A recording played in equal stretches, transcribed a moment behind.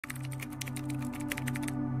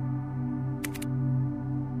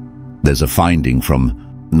There's a finding from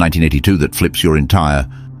 1982 that flips your entire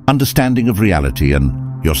understanding of reality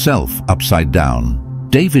and yourself upside down.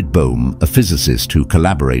 David Bohm, a physicist who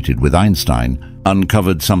collaborated with Einstein,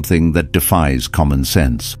 uncovered something that defies common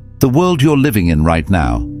sense. The world you're living in right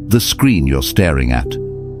now, the screen you're staring at,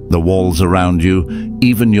 the walls around you,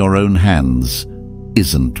 even your own hands,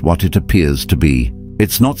 isn't what it appears to be.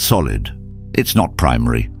 It's not solid. It's not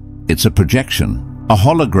primary. It's a projection. A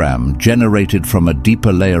hologram generated from a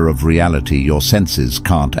deeper layer of reality your senses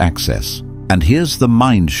can't access. And here's the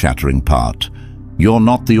mind-shattering part. You're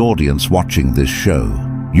not the audience watching this show.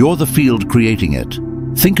 You're the field creating it.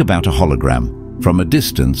 Think about a hologram. From a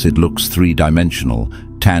distance, it looks three-dimensional,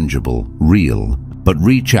 tangible, real. But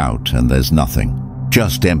reach out and there's nothing.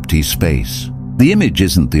 Just empty space. The image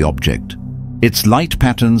isn't the object. It's light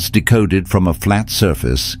patterns decoded from a flat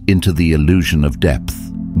surface into the illusion of depth.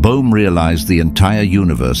 Bohm realized the entire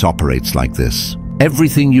universe operates like this.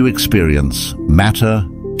 Everything you experience, matter,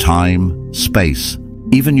 time, space,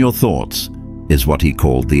 even your thoughts, is what he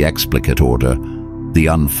called the explicate order, the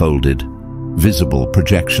unfolded, visible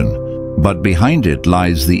projection. But behind it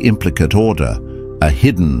lies the implicate order, a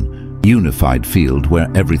hidden, unified field where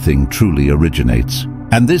everything truly originates.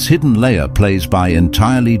 And this hidden layer plays by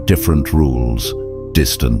entirely different rules.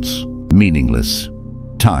 Distance, meaningless.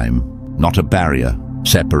 Time, not a barrier.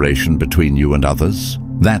 Separation between you and others.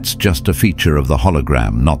 That's just a feature of the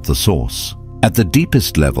hologram, not the source. At the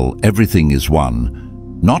deepest level, everything is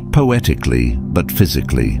one, not poetically, but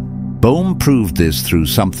physically. Bohm proved this through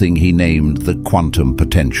something he named the quantum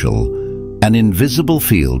potential, an invisible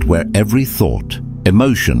field where every thought,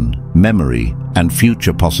 emotion, memory, and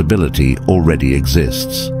future possibility already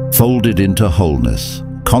exists, folded into wholeness,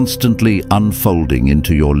 constantly unfolding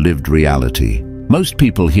into your lived reality. Most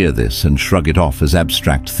people hear this and shrug it off as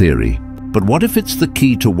abstract theory. But what if it's the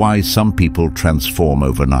key to why some people transform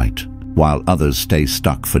overnight, while others stay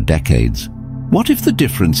stuck for decades? What if the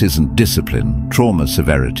difference isn't discipline, trauma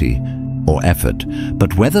severity, or effort,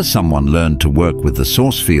 but whether someone learned to work with the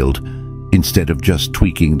source field instead of just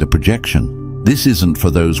tweaking the projection? This isn't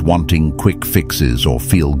for those wanting quick fixes or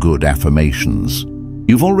feel-good affirmations.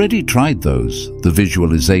 You've already tried those, the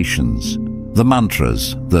visualizations, the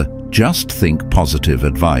mantras, the just think positive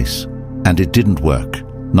advice. And it didn't work,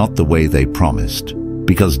 not the way they promised.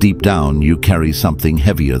 Because deep down you carry something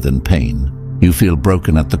heavier than pain. You feel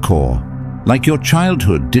broken at the core. Like your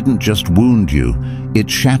childhood didn't just wound you, it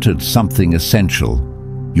shattered something essential.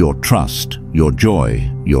 Your trust, your joy,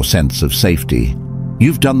 your sense of safety.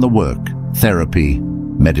 You've done the work, therapy,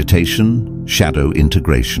 meditation, shadow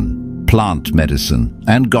integration, plant medicine,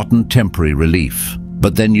 and gotten temporary relief.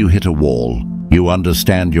 But then you hit a wall. You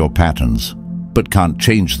understand your patterns, but can't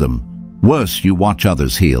change them. Worse, you watch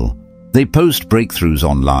others heal. They post breakthroughs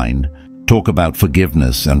online, talk about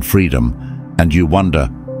forgiveness and freedom, and you wonder,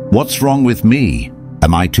 what's wrong with me?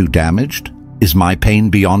 Am I too damaged? Is my pain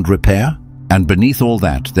beyond repair? And beneath all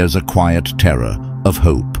that, there's a quiet terror of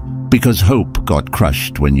hope, because hope got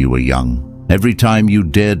crushed when you were young. Every time you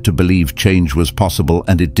dared to believe change was possible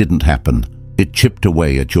and it didn't happen, it chipped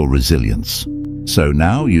away at your resilience. So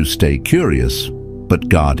now you stay curious, but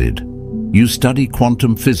guarded. You study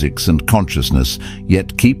quantum physics and consciousness,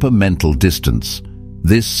 yet keep a mental distance.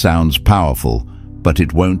 This sounds powerful, but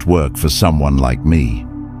it won't work for someone like me.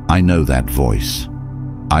 I know that voice.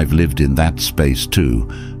 I've lived in that space too,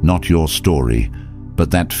 not your story, but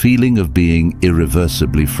that feeling of being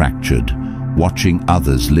irreversibly fractured, watching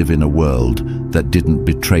others live in a world that didn't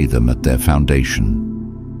betray them at their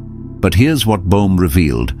foundation. But here's what Bohm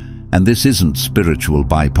revealed. And this isn't spiritual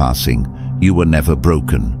bypassing. You were never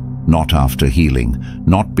broken, not after healing,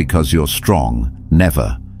 not because you're strong,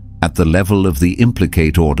 never. At the level of the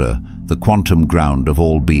implicate order, the quantum ground of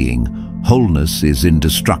all being, wholeness is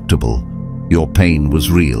indestructible. Your pain was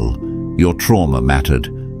real, your trauma mattered,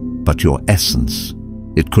 but your essence,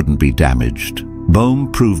 it couldn't be damaged. Bohm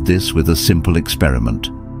proved this with a simple experiment.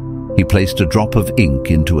 He placed a drop of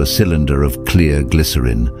ink into a cylinder of clear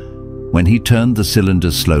glycerin. When he turned the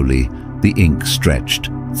cylinder slowly, the ink stretched,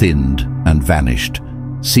 thinned, and vanished,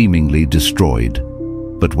 seemingly destroyed.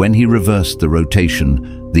 But when he reversed the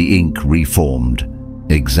rotation, the ink reformed,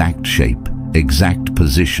 exact shape, exact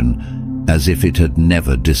position, as if it had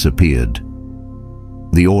never disappeared.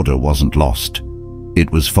 The order wasn't lost.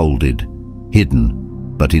 It was folded,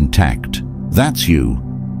 hidden, but intact. That's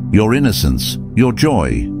you. Your innocence, your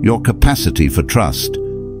joy, your capacity for trust.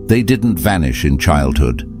 They didn't vanish in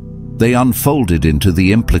childhood. They unfolded into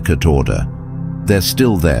the implicate order. They're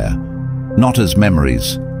still there, not as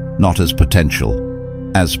memories, not as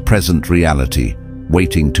potential, as present reality,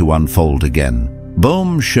 waiting to unfold again.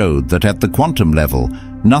 Bohm showed that at the quantum level,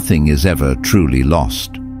 Nothing is ever truly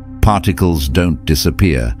lost. Particles don't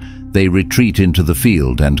disappear. They retreat into the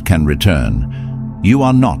field and can return. You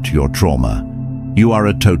are not your trauma. You are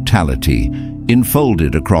a totality,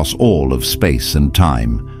 enfolded across all of space and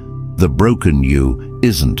time. The broken you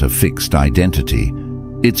isn't a fixed identity.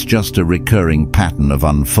 It's just a recurring pattern of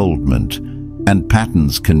unfoldment. And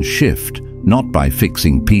patterns can shift, not by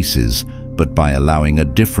fixing pieces, but by allowing a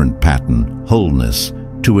different pattern, wholeness,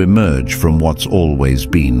 to emerge from what's always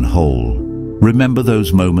been whole. Remember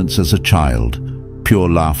those moments as a child?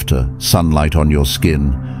 Pure laughter, sunlight on your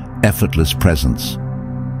skin, effortless presence.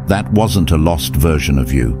 That wasn't a lost version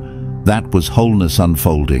of you. That was wholeness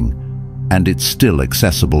unfolding, and it's still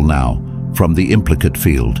accessible now from the implicate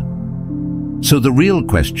field. So the real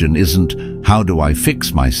question isn't, how do I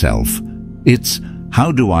fix myself? It's,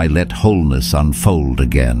 how do I let wholeness unfold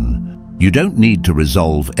again? You don't need to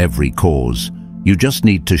resolve every cause. You just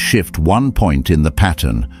need to shift one point in the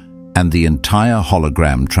pattern, and the entire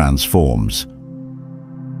hologram transforms.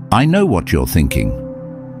 I know what you're thinking.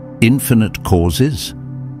 Infinite causes?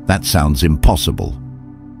 That sounds impossible.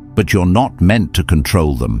 But you're not meant to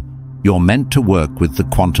control them. You're meant to work with the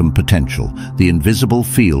quantum potential, the invisible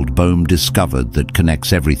field Bohm discovered that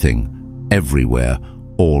connects everything, everywhere,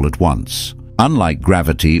 all at once. Unlike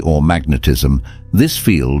gravity or magnetism, this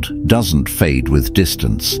field doesn't fade with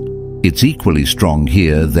distance. It's equally strong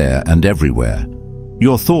here, there, and everywhere.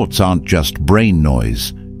 Your thoughts aren't just brain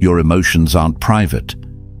noise. Your emotions aren't private.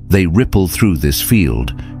 They ripple through this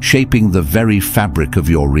field, shaping the very fabric of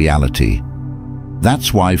your reality.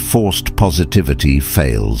 That's why forced positivity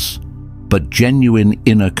fails. But genuine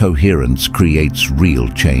inner coherence creates real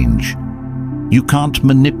change. You can't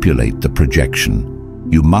manipulate the projection.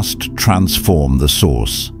 You must transform the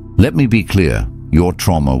source. Let me be clear, your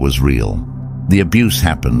trauma was real. The abuse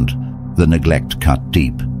happened, the neglect cut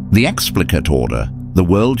deep. The explicate order, the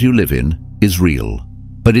world you live in, is real.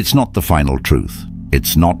 But it's not the final truth.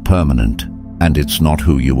 It's not permanent, and it's not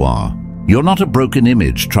who you are. You're not a broken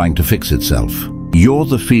image trying to fix itself. You're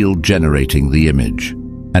the field generating the image.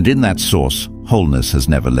 And in that source, wholeness has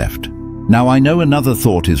never left. Now I know another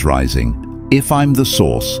thought is rising. If I'm the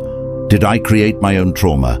source, did I create my own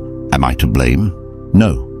trauma? Am I to blame?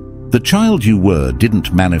 No. The child you were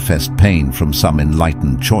didn't manifest pain from some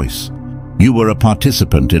enlightened choice. You were a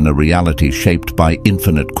participant in a reality shaped by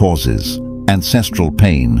infinite causes, ancestral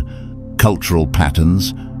pain, cultural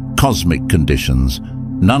patterns, cosmic conditions,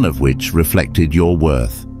 none of which reflected your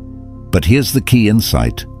worth. But here's the key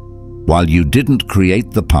insight. While you didn't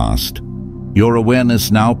create the past, your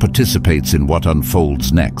awareness now participates in what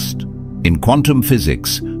unfolds next. In quantum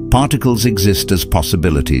physics, particles exist as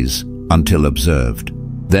possibilities until observed.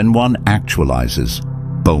 Then one actualizes.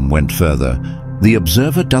 Bohm went further. The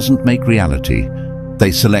observer doesn't make reality.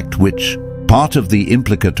 They select which part of the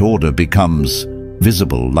implicate order becomes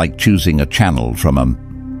visible, like choosing a channel from a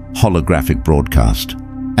holographic broadcast.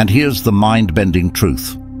 And here's the mind-bending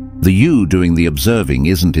truth. The you doing the observing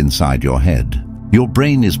isn't inside your head. Your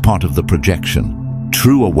brain is part of the projection.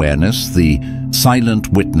 True awareness, the silent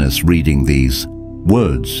witness reading these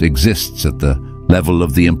words, exists at the level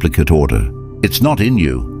of the implicate order. It's not in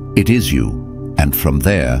you, it is you. And from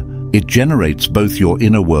there, it generates both your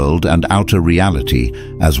inner world and outer reality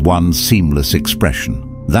as one seamless expression.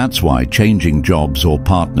 That's why changing jobs or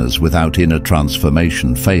partners without inner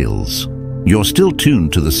transformation fails. You're still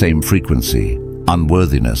tuned to the same frequency.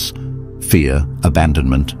 Unworthiness, fear,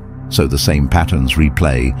 abandonment, so the same patterns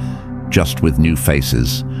replay, just with new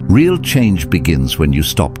faces. Real change begins when you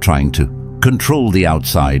stop trying to control the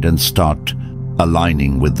outside and start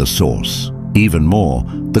aligning with the source. Even more,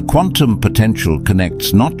 the quantum potential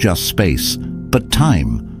connects not just space, but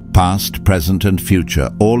time. Past, present, and future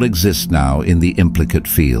all exist now in the implicate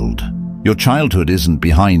field. Your childhood isn't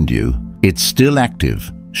behind you, it's still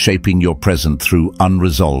active, shaping your present through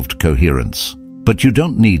unresolved coherence. But you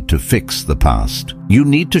don't need to fix the past. You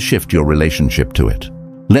need to shift your relationship to it.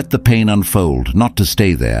 Let the pain unfold, not to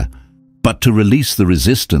stay there, but to release the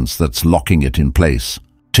resistance that's locking it in place.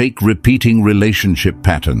 Take repeating relationship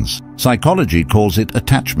patterns. Psychology calls it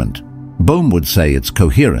attachment. Bohm would say it's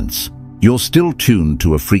coherence. You're still tuned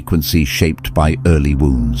to a frequency shaped by early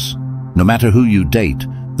wounds. No matter who you date,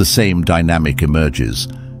 the same dynamic emerges,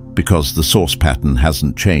 because the source pattern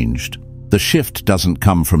hasn't changed. The shift doesn't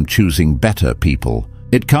come from choosing better people.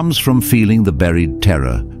 It comes from feeling the buried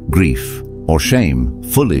terror, grief, or shame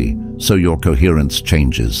fully, so your coherence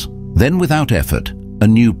changes. Then, without effort, a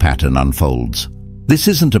new pattern unfolds. This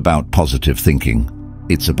isn't about positive thinking.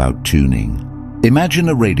 It's about tuning. Imagine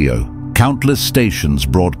a radio. Countless stations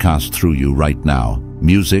broadcast through you right now.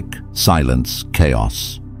 Music, silence,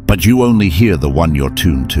 chaos. but you only hear the one you're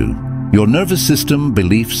tuned to. Your nervous system,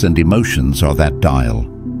 beliefs, and emotions are that dial.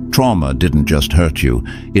 Trauma didn't just hurt you,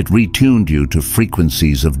 it retuned you to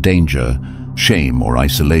frequencies of danger, shame, or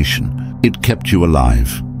isolation. It kept you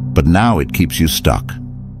alive, but now it keeps you stuck.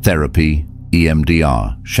 Therapy,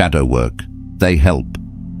 EMDR, shadow work, they help,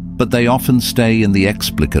 but they often stay in the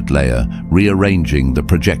explicate layer, rearranging the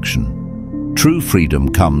projection. True freedom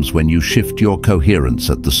comes when you shift your coherence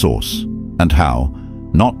at the source. And how?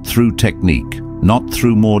 Not through technique, not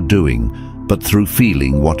through more doing, but through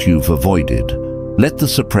feeling what you've avoided. Let the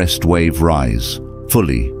suppressed wave rise,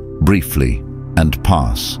 fully, briefly, and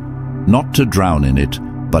pass. Not to drown in it,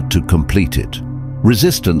 but to complete it.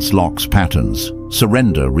 Resistance locks patterns,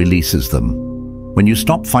 surrender releases them. When you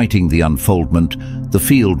stop fighting the unfoldment, the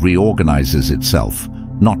field reorganizes itself,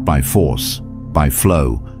 not by force, by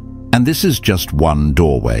flow. And this is just one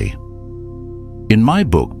doorway. In my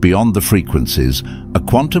book, Beyond the Frequencies, A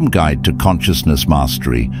Quantum Guide to Consciousness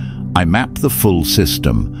Mastery, I map the full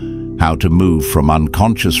system, how to move from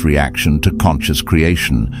unconscious reaction to conscious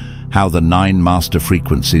creation, how the 9 master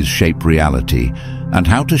frequencies shape reality, and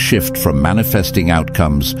how to shift from manifesting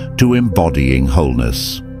outcomes to embodying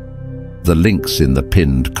wholeness. The link's in the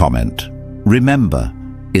pinned comment. Remember,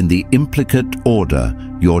 in the implicate order,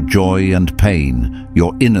 your joy and pain,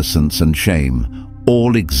 your innocence and shame,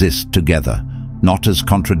 all exist together, not as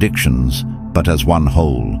contradictions, but as one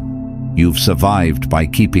whole. You've survived by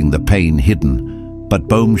keeping the pain hidden, but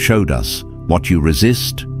Bohm showed us, what you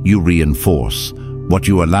resist, you reinforce. What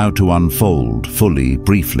you allow to unfold fully,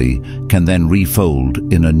 briefly, can then refold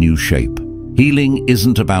in a new shape. Healing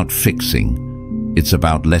isn't about fixing. It's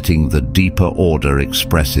about letting the deeper order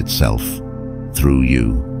express itself through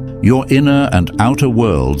you. Your inner and outer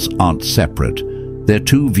worlds aren't separate. They're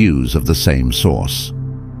two views of the same source.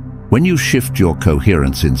 When you shift your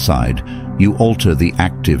coherence inside, you alter the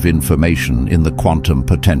active information in the quantum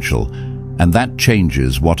potential, and that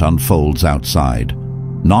changes what unfolds outside.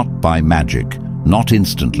 Not by magic, not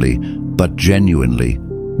instantly, but genuinely,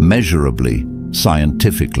 measurably,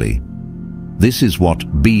 scientifically. This is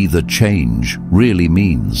what be the change really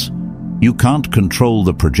means. You can't control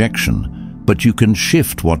the projection, but you can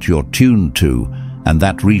shift what you're tuned to, and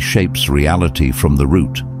that reshapes reality from the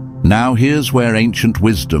root. Now here's where ancient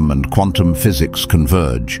wisdom and quantum physics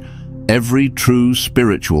converge. Every true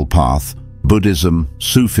spiritual path, Buddhism,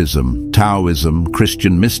 Sufism, Taoism,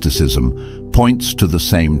 Christian mysticism, points to the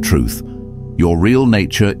same truth. Your real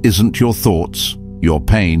nature isn't your thoughts, your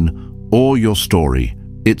pain, or your story.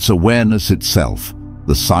 It's awareness itself,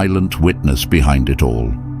 the silent witness behind it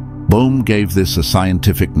all. Bohm gave this a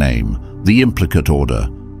scientific name, the implicate order.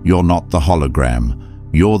 You're not the hologram,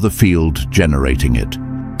 you're the field generating it.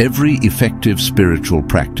 Every effective spiritual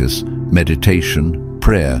practice, meditation,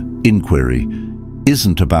 prayer, inquiry,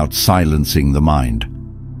 isn't about silencing the mind.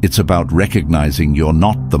 It's about recognizing you're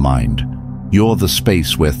not the mind. You're the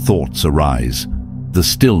space where thoughts arise, the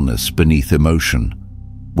stillness beneath emotion.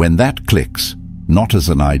 When that clicks, not as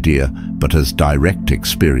an idea, but as direct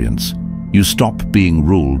experience, you stop being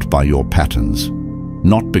ruled by your patterns.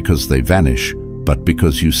 Not because they vanish, but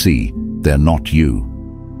because you see they're not you.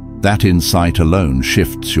 That insight alone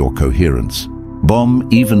shifts your coherence. Bohm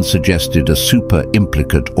even suggested a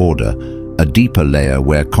super-implicate order, a deeper layer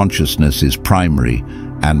where consciousness is primary,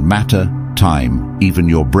 and matter, time, even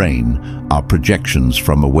your brain, are projections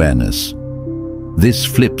from awareness. This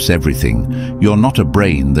flips everything. You're not a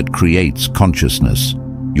brain that creates consciousness.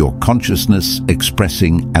 You're consciousness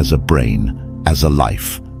expressing as a brain, as a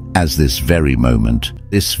life, as this very moment,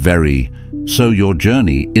 So your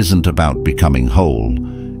journey isn't about becoming whole.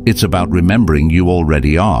 It's about remembering you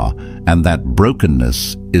already are, and that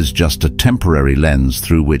brokenness is just a temporary lens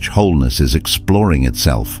through which wholeness is exploring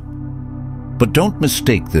itself. But don't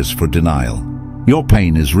mistake this for denial. Your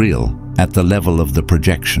pain is real, at the level of the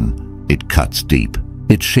projection. It cuts deep.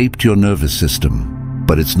 It shaped your nervous system.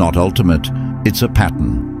 But it's not ultimate. It's a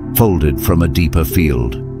pattern, folded from a deeper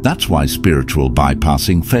field. That's why spiritual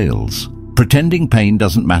bypassing fails. Pretending pain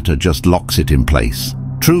doesn't matter, just locks it in place.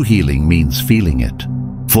 True healing means feeling it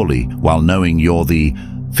fully, while knowing you're the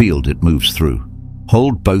field it moves through.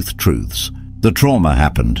 Hold both truths. The trauma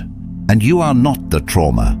happened, and you are not the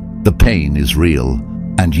trauma. The pain is real,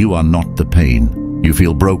 and you are not the pain. You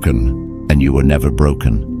feel broken, and you were never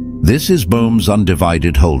broken. This is Bohm's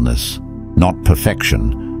undivided wholeness, not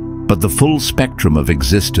perfection, but the full spectrum of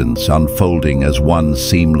existence unfolding as one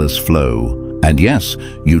seamless flow. And yes,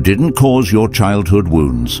 you didn't cause your childhood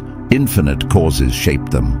wounds. Infinite causes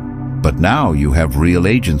shaped them. But now you have real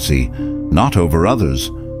agency, not over others,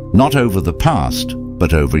 not over the past,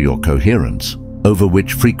 but over your coherence. over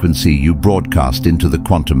which frequency you broadcast into the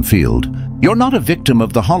quantum field, you're not a victim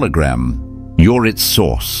of the hologram. You're its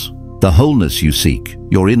source. The wholeness you seek,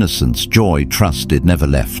 your innocence, joy, trust, it never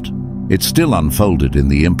left. It's still unfolded in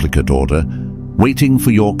the implicate order, waiting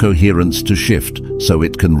for your coherence to shift so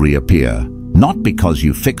it can reappear. Not because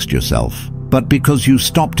you fixed yourself, but because you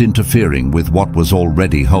stopped interfering with what was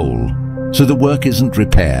already whole. So the work isn't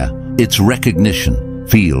repair, it's recognition.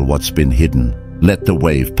 Feel what's been hidden. Let the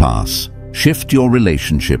wave pass. Shift your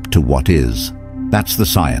relationship to what is. That's the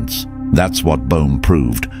science. That's what Bohm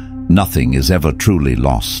proved. Nothing is ever truly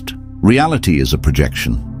lost. Reality is a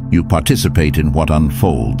projection. You participate in what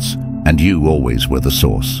unfolds, and you always were the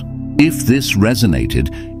source. If this resonated,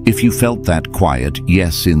 if you felt that quiet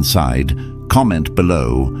yes inside, comment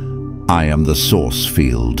below, I am the source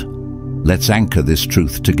field. Let's anchor this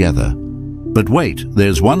truth together. But wait,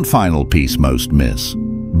 there's one final piece most miss.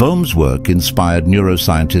 Bohm's work inspired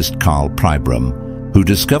neuroscientist Pribram, who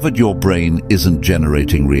discovered your brain isn't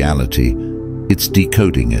generating reality, it's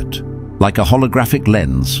decoding it, like a holographic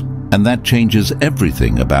lens, and that changes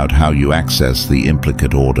everything about how you access the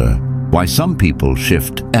implicate order. Why some people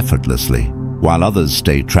shift effortlessly, while others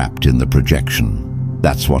stay trapped in the projection.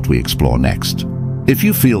 That's what we explore next. If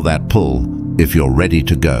you feel that pull, if you're ready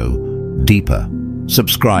to go deeper,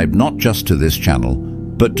 subscribe not just to this channel,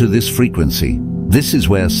 but to this frequency. This is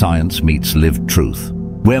where science meets lived truth.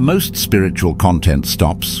 Where most spiritual content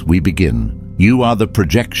stops, we begin. You are the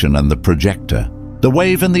projection and the projector, the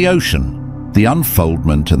wave and the ocean, the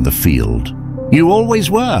unfoldment and the field. You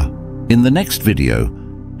always were. In the next video,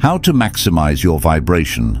 how to maximize your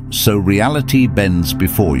vibration so reality bends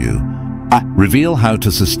before you. Reveal how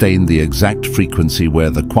to sustain the exact frequency where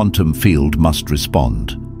the quantum field must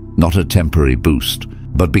respond. Not a temporary boost,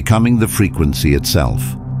 but becoming the frequency itself.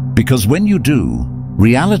 Because when you do,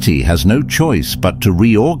 reality has no choice but to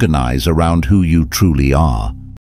reorganize around who you truly are.